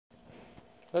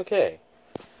Okay.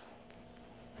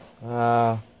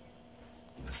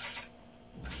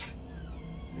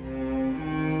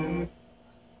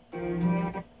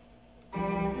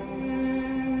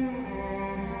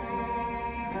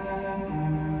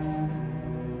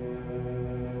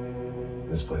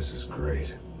 This place is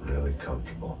great. Really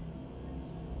comfortable.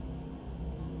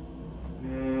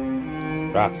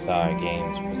 Rockstar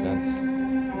Games presents.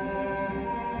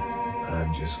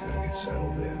 I'm just gonna get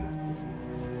settled in.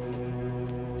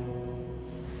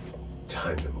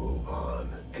 Time to move on.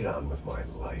 Get on with my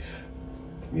life.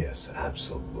 Yes,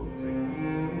 absolutely.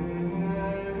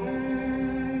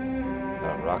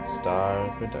 A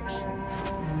Rockstar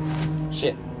production.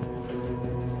 Shit.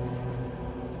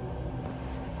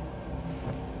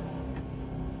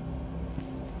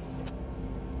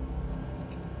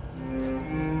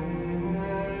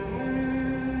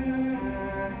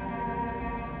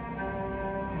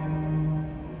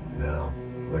 Now,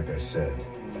 like I said,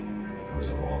 it was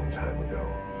a long time ago.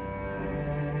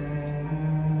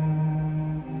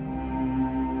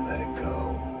 Let it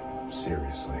go.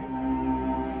 Seriously.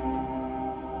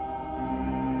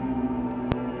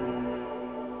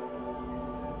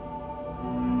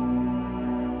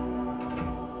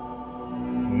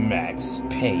 Max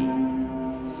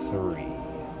Payne 3.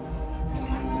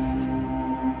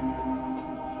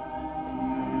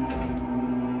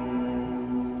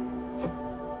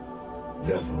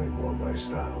 Definitely more my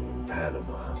style than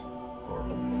Panama. Or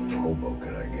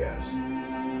Hoboken, I guess.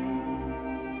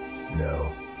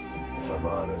 No, if I'm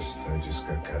honest, I just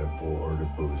got kind of bored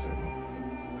of boozing.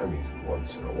 I mean,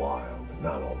 once in a while, but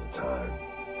not all the time.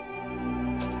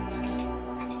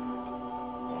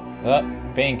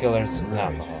 Painkillers and Right.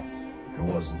 alcohol. It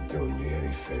wasn't doing me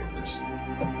any favors.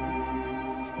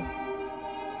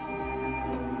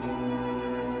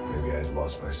 Maybe I'd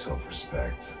lost my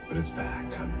self-respect, but it's back.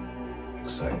 I'm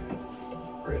excited.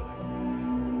 Really.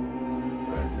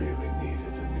 I really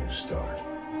needed a new start.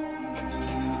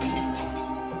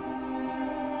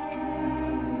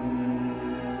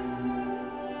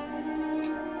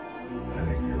 I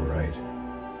think you're right.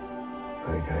 I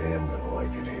think I am gonna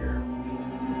like it here.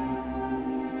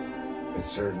 It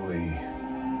certainly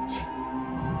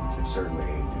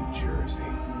ain't New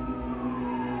Jersey.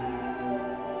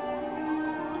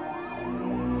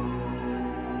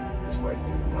 It's my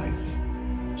new life,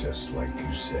 just like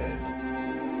you said.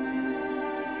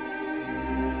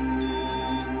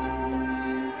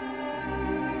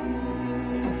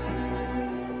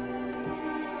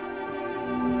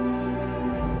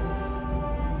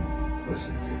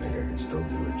 Listen, if you think I can still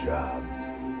do a job,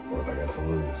 what have I got to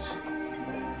lose?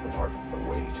 Apart from the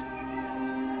weight.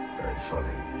 Very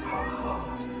funny. Ha ha.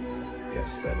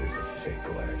 Yes, that is a fake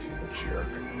laugh, you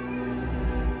jerk.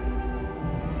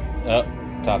 Oh,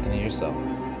 talking to yourself.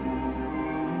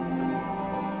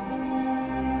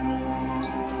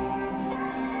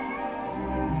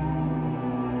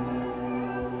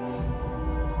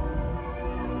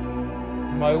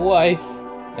 My wife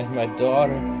and my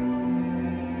daughter.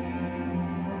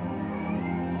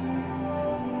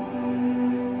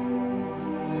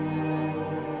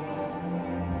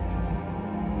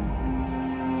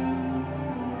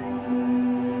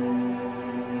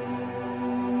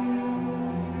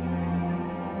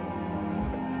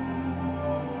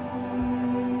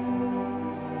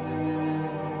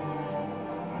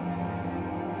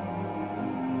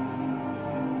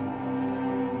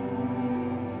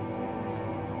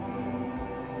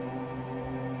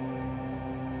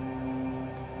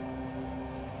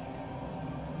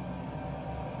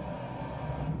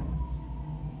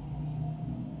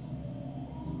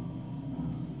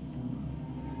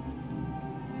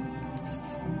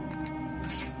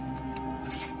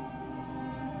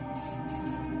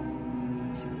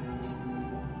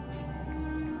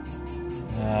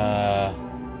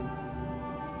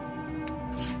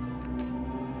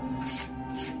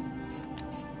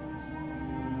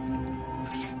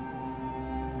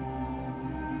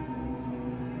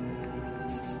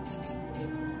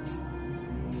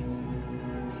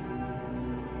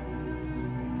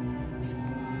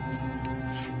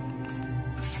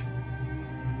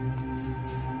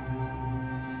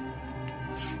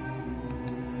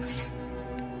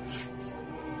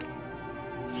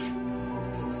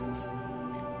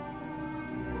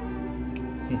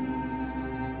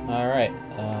 Alright,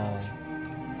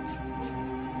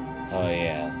 oh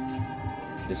yeah.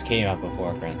 This came out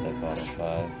before Grand Theft Auto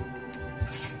 5.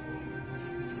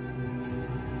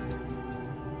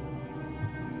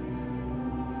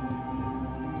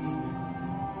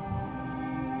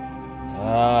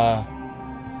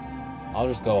 I'll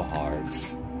just go hard.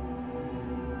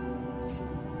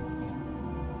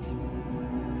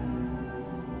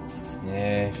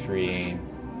 Yeah, free aim.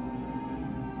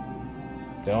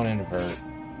 Don't invert.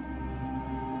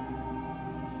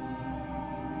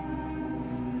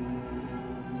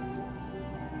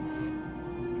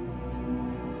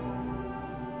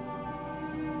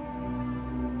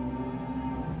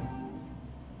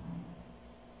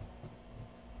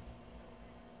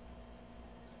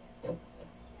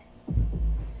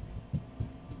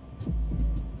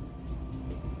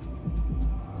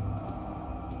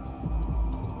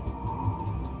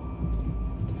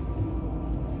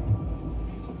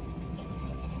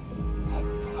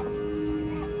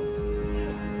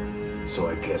 So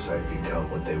I guess I'd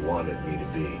become what they wanted me to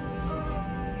be.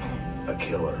 A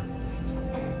killer.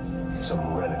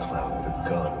 Some rent-a-clown with a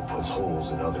gun who puts holes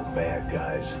in other bad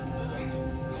guys.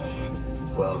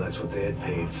 Well, that's what they had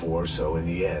paid for, so in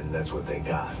the end, that's what they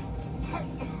got.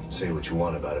 Say what you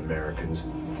want about Americans,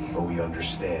 but we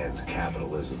understand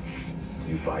capitalism.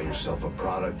 You buy yourself a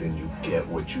product and you get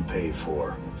what you pay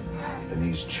for. And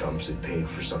these chumps had paid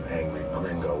for some angry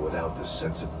gringo without the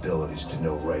sensibilities to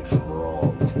know right from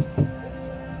wrong.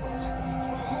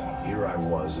 Here I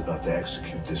was about to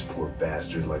execute this poor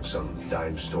bastard like some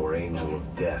dime store angel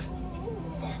of death.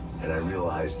 And I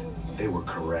realized they were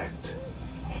correct.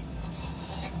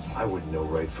 I wouldn't know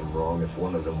right from wrong if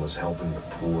one of them was helping the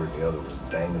poor and the other was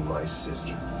banging my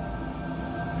sister.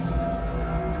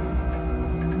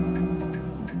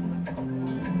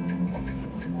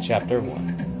 Chapter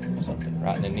 1. Something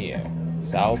rotten in the air.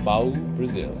 Sao Paulo,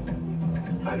 Brazil.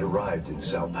 I'd arrived in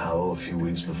Sao Paulo a few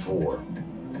weeks before.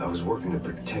 I was working a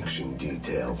protection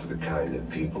detail for the kind of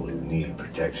people who need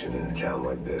protection in a town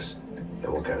like this.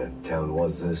 And what kind of town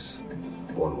was this?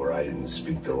 One where I didn't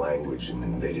speak the language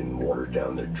and they didn't water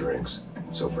down their drinks.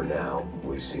 So for now,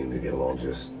 we seemed to get along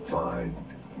just fine.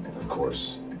 Of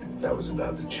course, that was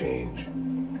about to change.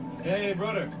 Hey,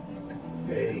 brother.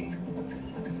 Hey.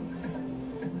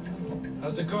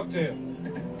 How's the cocktail?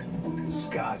 It's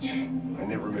scotch. I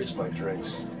never mix my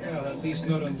drinks. Well, at least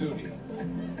not on duty.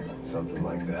 Something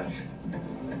like that.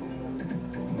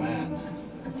 Man,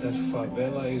 that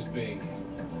favela is big.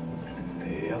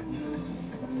 Yep.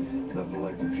 Nothing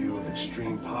like the view of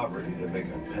extreme poverty to make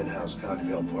a penthouse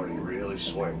cocktail party really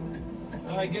swing.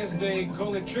 I guess they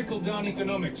call it trickle-down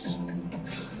economics.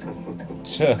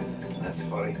 That's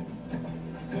funny.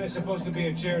 It's supposed to be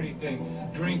a charity thing.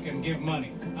 Drink and give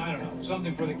money. I don't know,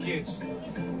 something for the kids.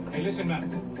 Hey, listen,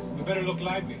 man. We better look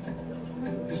lively.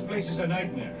 This place is a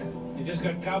nightmare. You just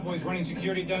got cowboys running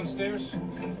security downstairs,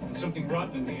 and something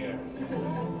rotten in the air.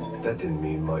 That didn't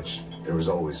mean much. There was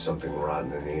always something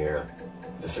rotten in the air.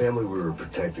 The family we were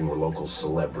protecting were local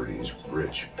celebrities,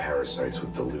 rich parasites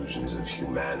with delusions of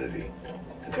humanity.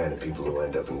 The kind of people who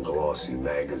end up in glossy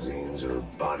magazines or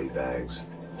body bags,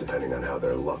 depending on how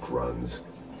their luck runs.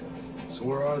 So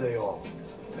where are they all?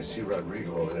 I see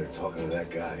Rodrigo over there talking to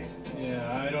that guy.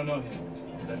 Yeah, I don't know him.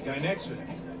 That guy next to him.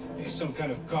 He's some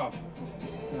kind of cop.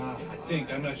 I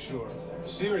think, I'm not sure.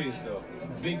 Serious, though.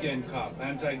 Big end cop,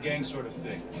 anti-gang sort of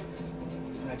thing.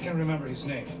 I can't remember his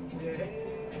name.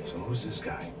 So who's this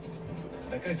guy?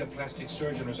 That guy's a plastic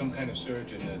surgeon or some kind of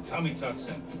surgeon. Tommy tucks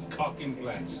and cock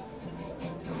implants.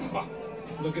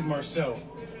 Look at Marcel.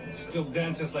 Still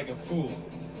dances like a fool.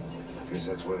 Guess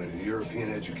that's what a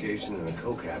European education and a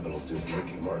coke habit will do to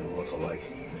Ricky Martin look alike.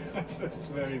 That's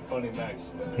very funny,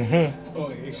 Max.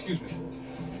 Oh, excuse me.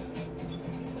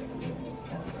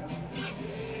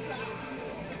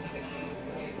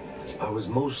 I was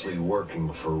mostly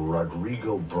working for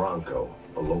Rodrigo Branco,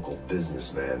 a local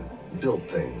businessman. Built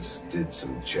things, did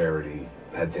some charity,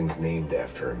 had things named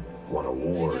after him, won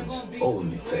awards,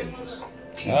 owned things.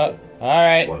 People. All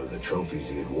right. One of the trophies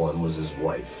he had won was his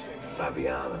wife,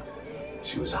 Fabiana.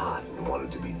 She was hot and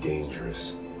wanted to be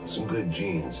dangerous. Some good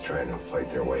genes trying to fight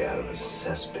their way out of a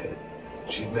cesspit.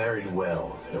 She'd married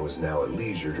well and was now at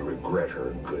leisure to regret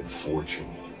her good fortune.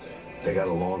 They got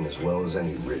along as well as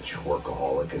any rich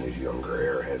workaholic and his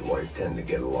younger airhead wife tend to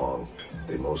get along.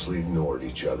 They mostly ignored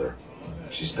each other.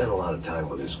 She spent a lot of time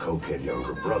with his cokehead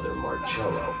younger brother,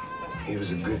 Marcello. He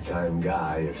was a good-time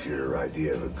guy if your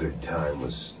idea of a good time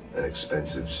was an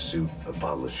expensive suit, a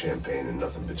bottle of champagne, and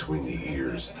nothing between the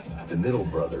ears. The middle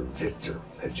brother, Victor,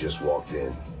 had just walked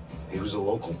in. He was a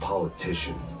local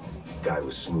politician. Guy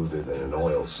was smoother than an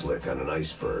oil slick on an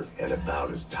iceberg and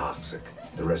about as toxic.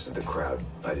 The rest of the crowd,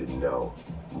 I didn't know,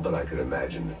 but I could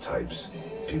imagine the types.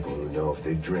 People who know if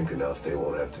they drink enough, they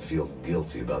won't have to feel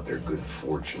guilty about their good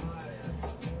fortune.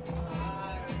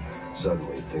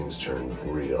 Suddenly, things turned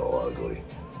real ugly.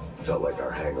 Felt like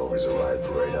our hangovers arrived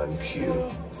right on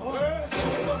cue.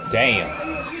 Damn.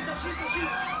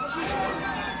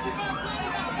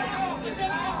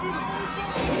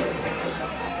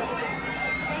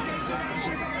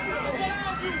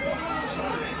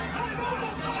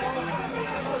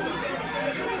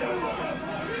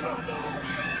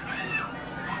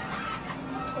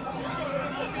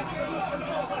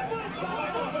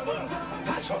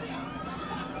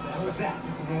 What was that?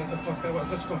 You know what the fuck that was?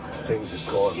 Let's go. Things had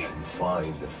gone from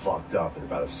fine to fucked up in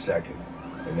about a second.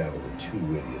 And now there were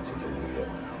two idiots at the wheel.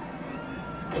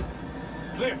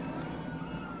 Clear.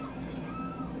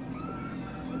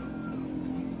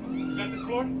 You got this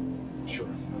floor? Sure.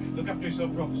 Look after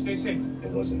yourself, bro. Stay safe.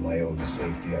 It wasn't my own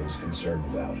safety I was concerned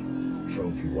about,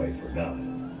 trophy wife or not.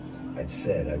 I'd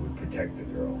said I would protect the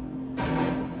girl.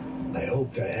 I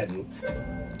hoped I hadn't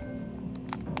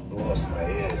lost my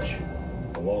edge,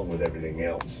 along with everything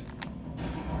else.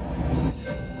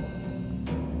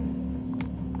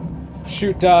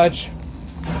 Shoot, dodge.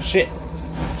 Shit.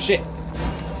 Shit.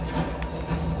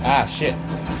 Ah, shit.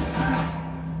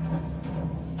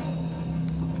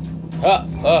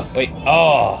 Wait.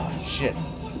 Oh, shit.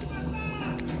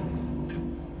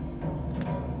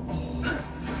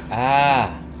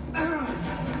 Ah.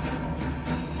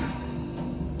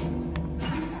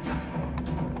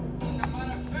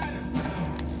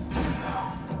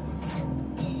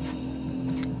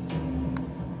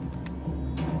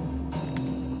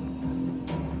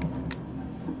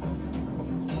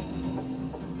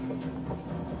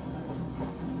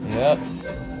 Yep.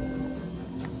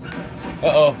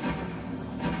 Uh-oh.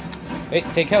 Wait,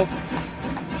 take help.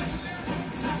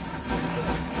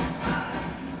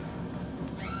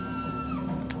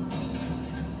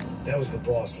 That was the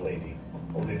boss lady.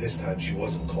 Only this time she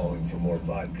wasn't calling for more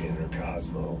vodka in her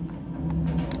Cosmo.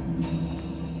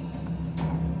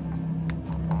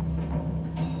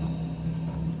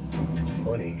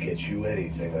 Money gets you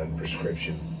anything on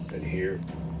prescription. And here,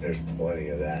 there's plenty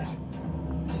of that.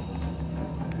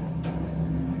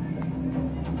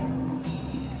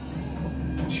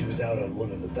 She was out on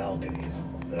one of the balconies,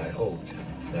 and I hoped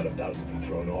not about to be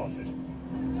thrown off it.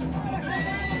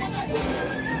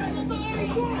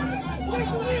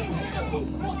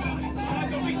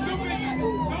 Don't be stupid!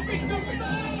 Don't be stupid!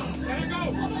 Let her go!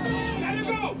 Let her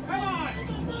go! Come on!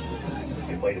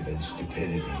 It might have been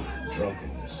stupidity,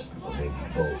 drunkenness, or maybe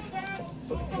both.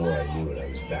 But before I knew it, I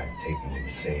was back taking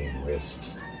insane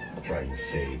risks, trying to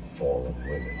save fallen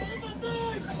women.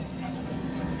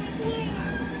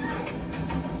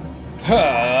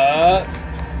 Huh.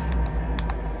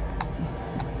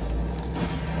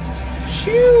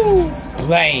 Shoo!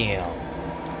 Blam!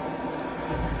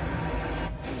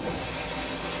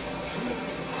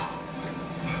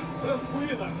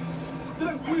 Tranquila!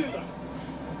 Tranquila!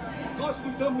 Nós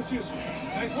cuidamos disso.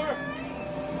 Nice work.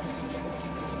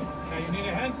 Now you need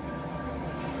a hand?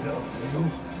 No, you?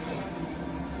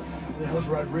 Who the hell's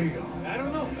Rodrigo? I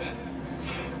don't know, man.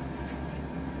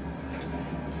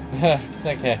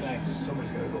 Okay. Thanks.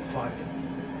 Somebody's gotta go find him.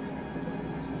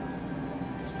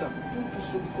 Está tudo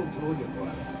sob controle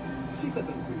agora. Fica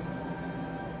tranquilo.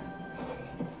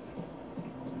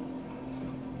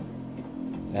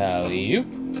 Alley-oop.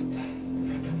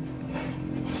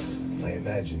 I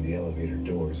imagine the elevator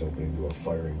doors opening to a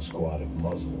firing squad of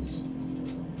muzzles.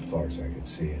 As far as I could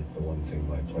see it, the one thing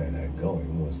my plan had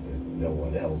going was that no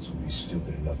one else would be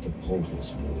stupid enough to pull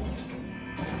this move.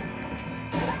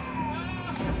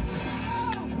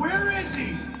 Where is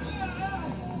he?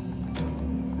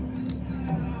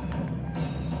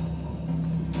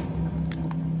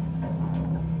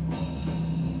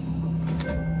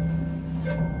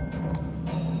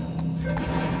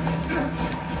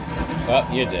 Oh,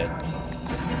 you did.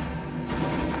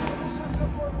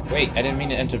 Wait, I didn't mean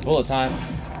to enter bullet time.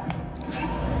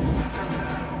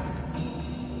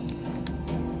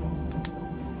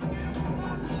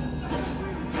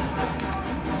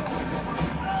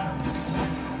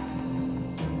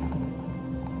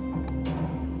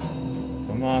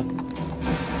 Come on.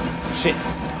 Shit.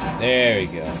 There we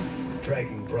go.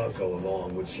 Dragging Bronco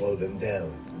along would slow them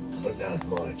down, but not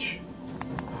much.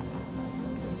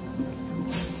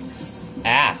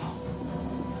 Ow.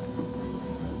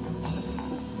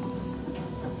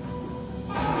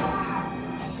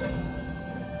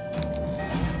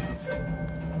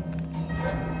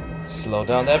 Slow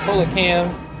down that bullet cam.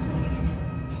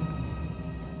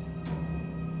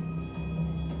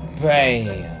 Bam.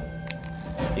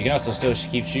 You can also still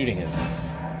keep shooting it.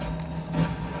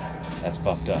 That's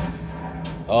fucked up.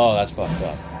 Oh, that's fucked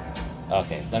up.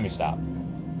 Okay, let me stop.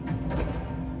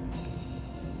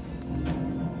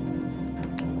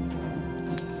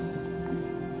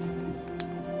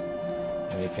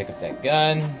 Let me pick up that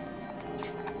gun.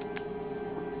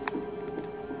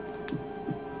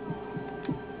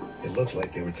 It looked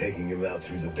like they were taking him out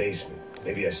through the basement.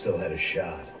 Maybe I still had a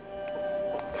shot.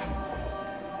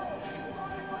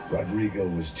 Rodrigo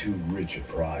was too rich a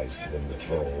prize for them to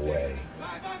throw away.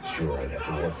 Sure, I'd have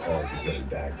to work hard to get him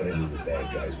back, but I knew the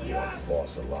bad guys would want the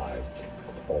boss alive.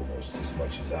 almost as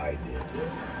much as I did.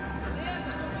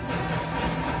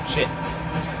 Shit.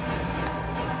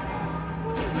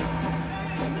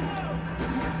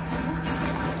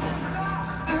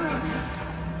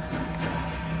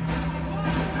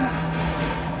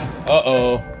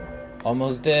 Uh-oh.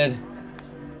 Almost dead.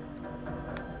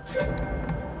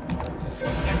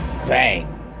 Bang.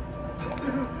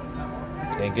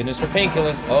 Thank goodness for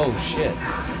painkillers. Oh, shit.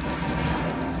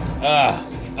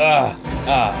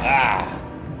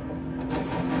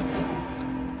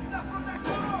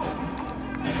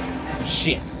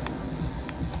 Shit.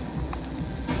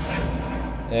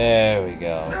 There we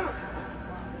go.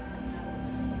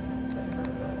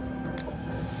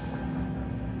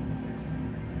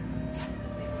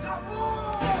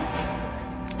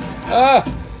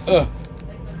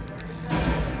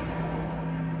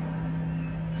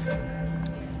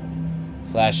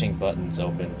 Flashing buttons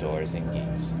open doors and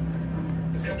gates.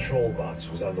 The control box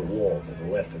was on the wall to the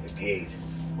left of the gate.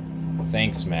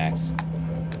 Thanks, Max.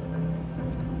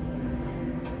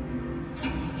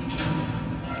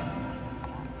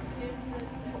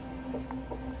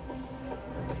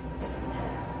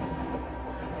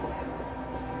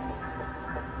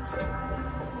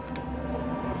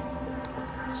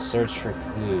 Search for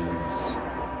clues.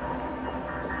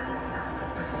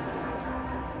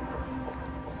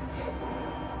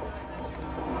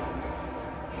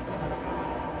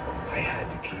 I had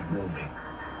to keep moving.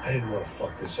 I didn't want to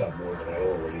fuck this up more than I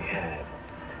already had.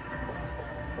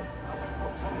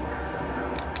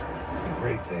 The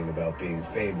great thing about being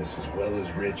famous as well as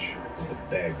rich is the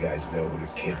bad guys know who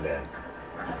to kidnap.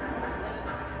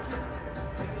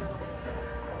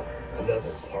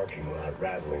 Another parking lot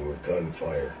rattling with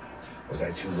gunfire. Was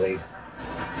I too late?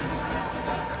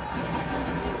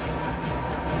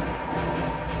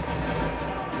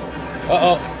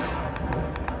 Uh-oh.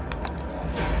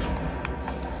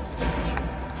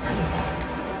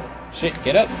 Shit,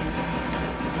 get up.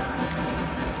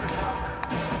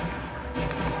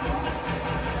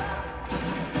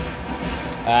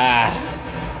 Ah.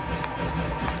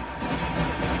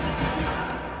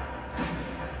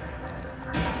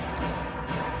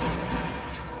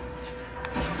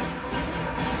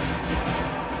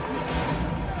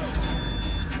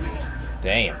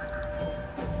 Damn.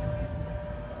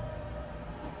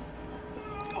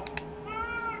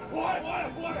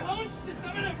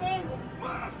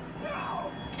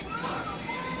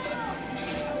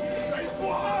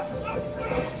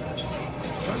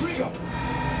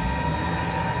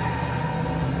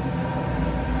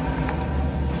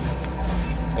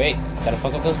 Wait, gotta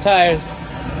fuck up those tires.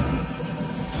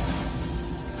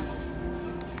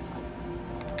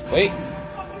 Wait.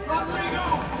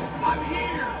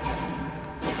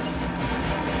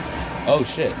 Oh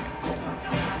shit.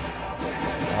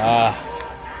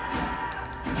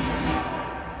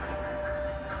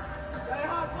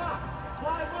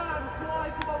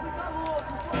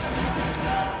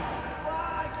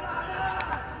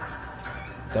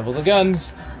 Double the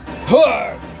guns.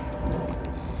 Huh!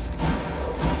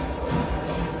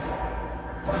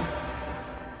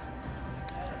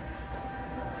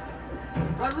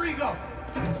 Rodrigo,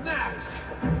 it's Max.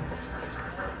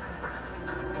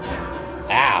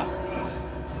 Ow.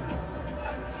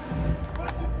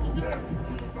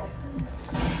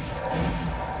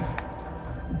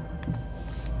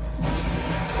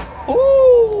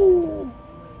 Ooh.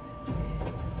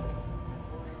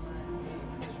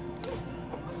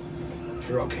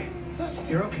 You're okay.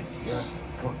 You're okay.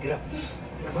 Come on, get up.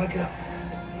 Come on, get up.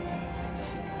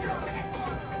 You're okay.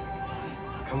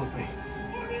 Come with me.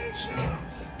 Sit down.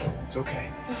 It's okay.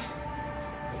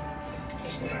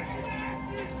 Stay right here.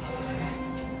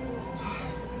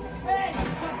 Ei,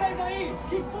 vocês aí!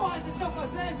 Que porra vocês estão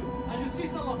fazendo? A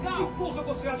justiça local? Que porra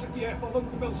você acha que é, falando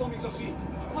com belos homens assim?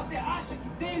 Você acha que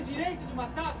tem o direito de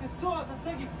matar as pessoas a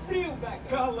sangue frio, Becker?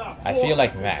 Cala a I feel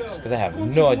like porra, Max, Marcel. because I have no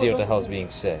Continua idea what the dando hell's ordem. being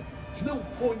said. Não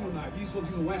põe o nariz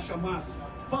onde não é chamado.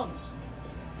 Vamos.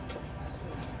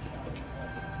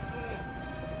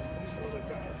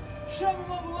 Chama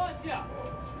uma ambulância!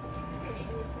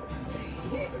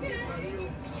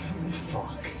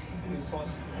 Fuck.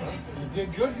 You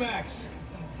did good, Max.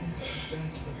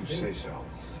 You say so.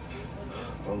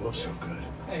 Don't look so good.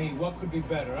 Hey, what could be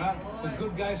better, huh? The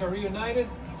good guys are reunited,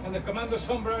 and the Commando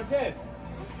Sombra are dead.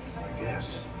 I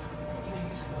guess.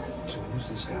 So who's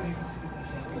this guy?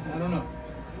 I don't know.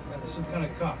 Some kind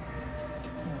of cop.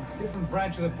 Different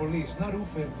branch of the police. Not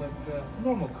UFID, but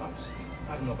normal cops.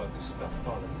 I don't know about this stuff.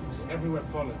 Politics. Everywhere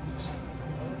politics.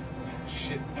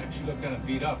 Shit, Max, you look kind of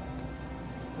beat up.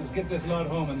 Let's get this lot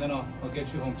home, and then I'll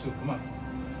get you home, too. Come on.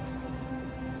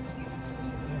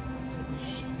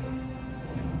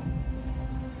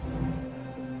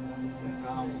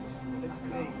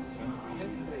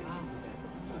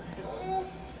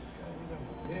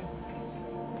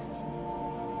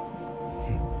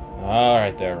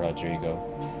 right there, Rodrigo.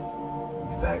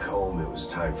 Back home, it was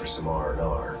time for some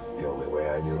R&R, the only way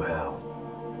I knew how.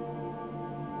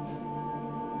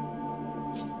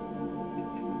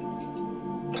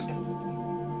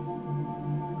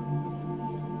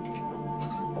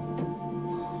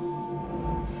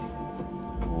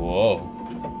 Whoa.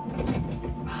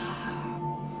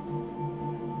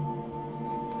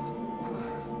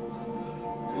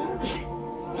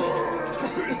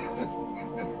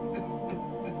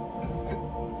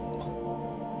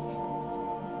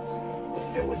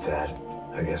 And with that,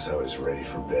 I guess I was ready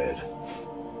for bed.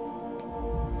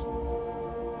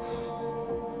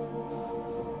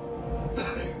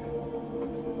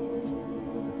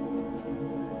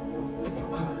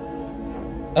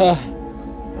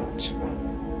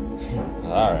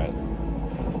 Alright.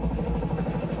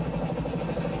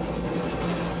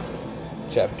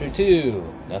 Chapter 2.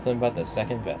 Nothing but the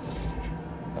second best.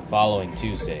 The following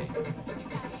Tuesday.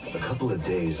 A couple of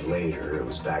days later, it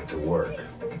was back to work.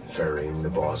 Ferrying the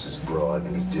boss's broad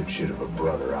and his dipshit of a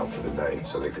brother out for the night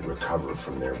so they could recover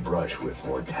from their brush with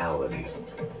mortality.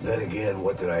 Then again,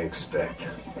 what did I expect?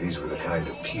 These were the kind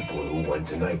of people who went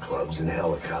to nightclubs in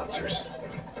helicopters.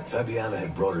 Fabiana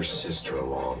had brought her sister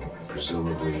along,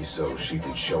 presumably so she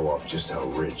could show off just how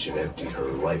rich and empty her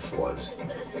life was.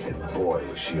 And boy,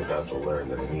 was she about to learn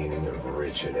the meaning of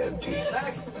rich and empty.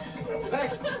 Max!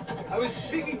 Max! I was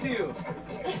speaking to you.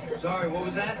 Sorry, what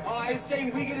was that? Oh, I was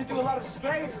saying we get to do a lot of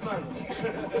scrapes, man.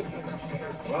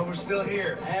 Well, we're still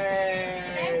here. Hey!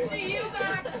 Thanks to you,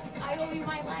 Max. I owe you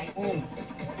my life.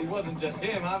 It wasn't just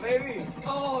him, huh, baby?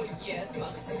 Oh, yes,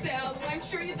 Marcel. I'm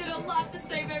sure you did a lot to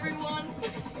save everyone.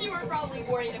 You were probably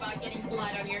worried about getting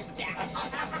blood on your stash.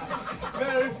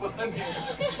 Very funny.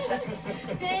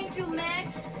 Thank you,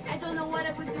 Max. I don't know what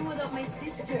I would do without my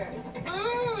sister.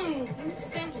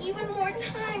 Spend even more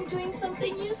time doing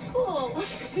something useful.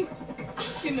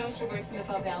 You know she works in the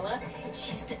favela.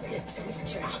 She's the good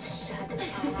sister. Oh, shut up.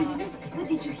 What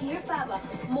did you hear, Faba?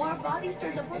 More bodies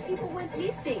turned up where people went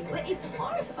missing. Well, it's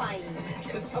horrifying.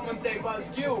 Can someone say Buzz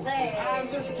Q? Hey. I'm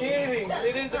just kidding.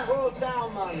 It is a cool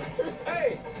town, man.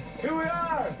 Hey, here we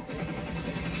are.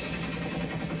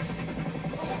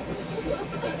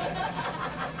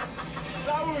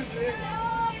 Zaúzi.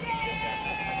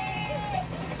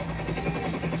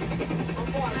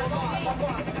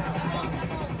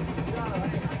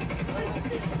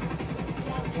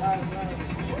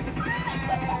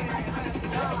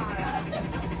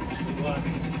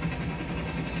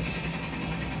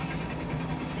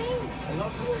 I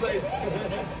love this place.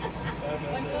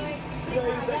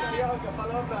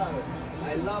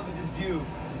 I love this view.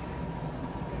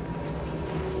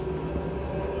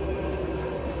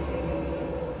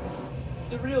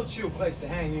 It's a real chill place to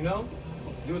hang, you know?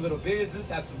 Do a little business,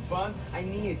 have some fun. I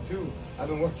need it too. I've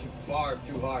been working far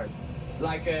too hard.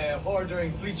 Like a whore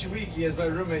during Fleechy Weeky, as my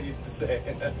roommate used to say.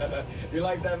 You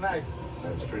like that, Max?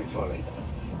 That's pretty funny.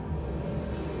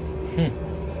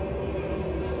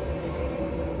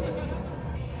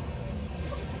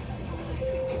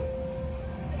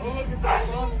 Oh, look at that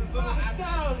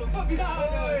Marcelo,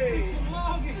 Fabiano!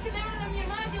 Você lembra da minha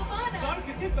irmã Giovanna? Claro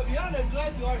que sim, Fabiano. I'm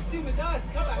glad you are still with us.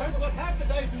 Come, I heard what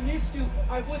happened. I missed you.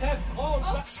 I would have called.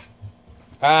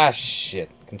 Ah,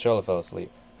 shit. Controller fell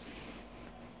asleep.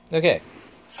 Okay.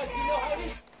 You know how it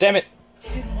is. Damn it.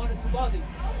 I didn't want it to bother you.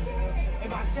 Hey,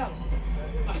 Marcel.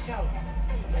 Marcel.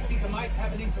 I think I might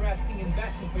have an interesting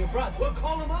investment for your brother. Well,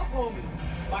 call him up, homie.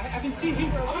 I haven't seen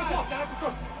him for a while.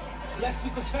 Last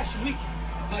week was Fashion Week.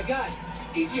 My guy,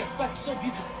 Egypt, but so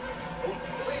beautiful.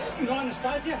 You know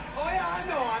Anastasia? Oh, yeah, I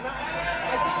know. I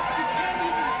thought she can't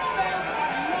even spell, but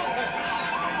I love her.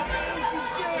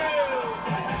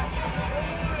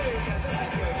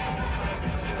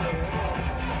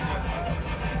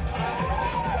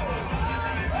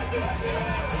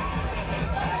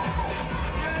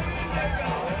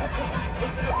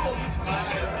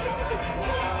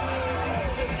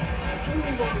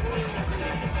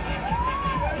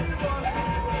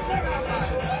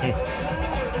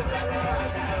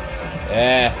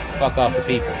 Yeah, fuck off the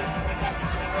people.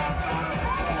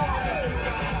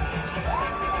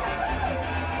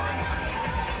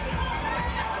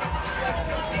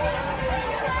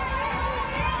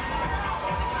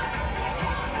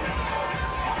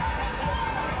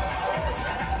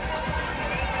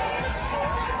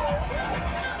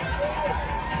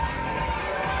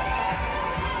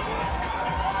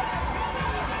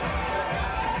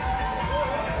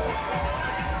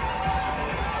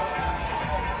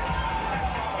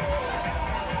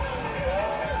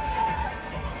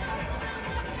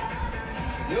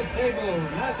 Your table,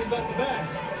 nothing but the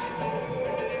best.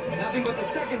 Nothing but the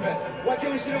second best. Why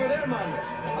can't we sit over there, man?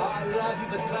 I love you,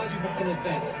 but Claudio booked in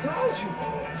advance. Claudio?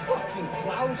 Fucking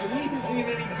Claudio, he isn't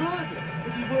even any good.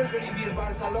 If he were going to be in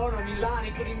Barcelona or Milan,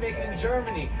 he couldn't make it in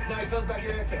Germany. Now he comes back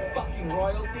here and acts like fucking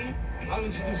royalty. I'll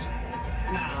introduce you.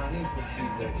 Nah, I need the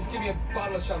Caesar. Just give me a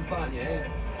bottle of champagne, eh?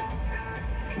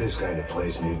 This kind of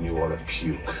place made me want to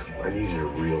puke. I needed a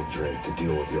real drink to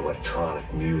deal with the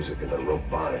electronic music and the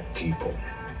robotic people.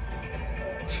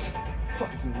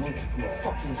 Fucking monkey from a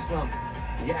fucking slum.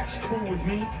 The act's cool with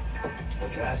me.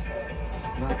 What's that?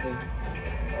 Nothing.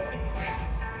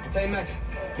 Say, Max,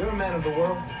 you're a man of the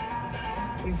world.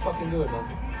 What do you fucking do it, man?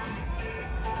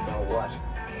 About what?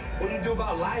 What do you do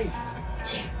about life?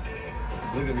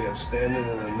 Look at me, I'm standing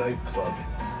in a nightclub,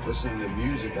 listening to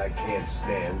music I can't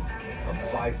stand. I'm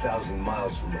 5,000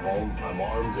 miles from home, I'm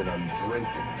armed and I'm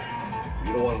drinking.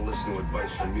 You don't want to listen to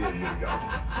advice from me, amigo.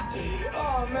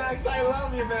 Oh, Max, I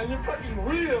love you, man. You're fucking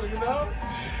real, you know?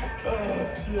 Oh,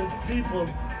 shit, people.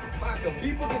 Fuck them.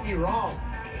 People get me wrong.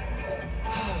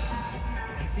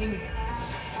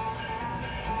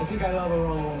 I think I love a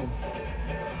wrong woman.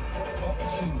 Oh,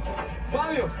 excuse me.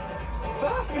 Fabio!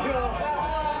 Fabio!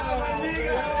 Ah, my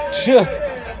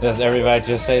nigga! Does everybody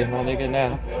just say my nigga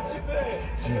now?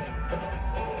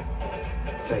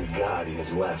 Thank God he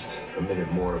has left. A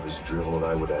minute more of his drivel and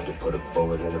I would have to put a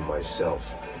bullet in him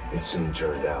myself. It soon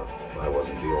turned out I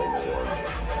wasn't the only one.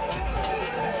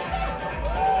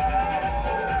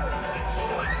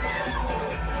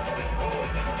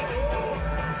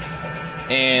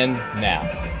 And now.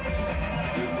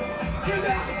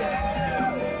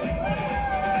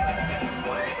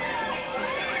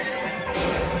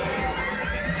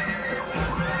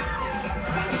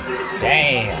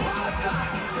 Damn.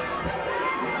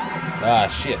 Ah,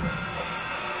 shit.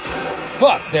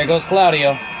 Fuck, there goes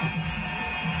Claudio.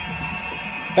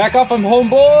 Back off him,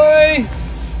 homeboy!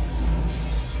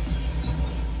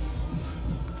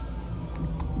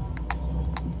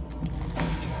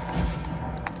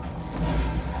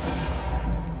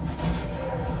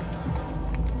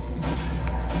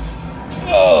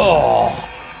 Oh!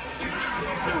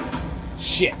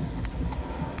 Shit.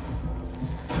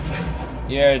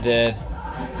 You're dead.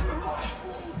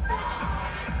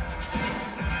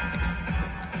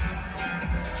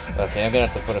 Okay, I'm gonna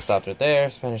have to put a stop to it there.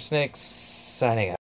 Spanish Snakes, signing out.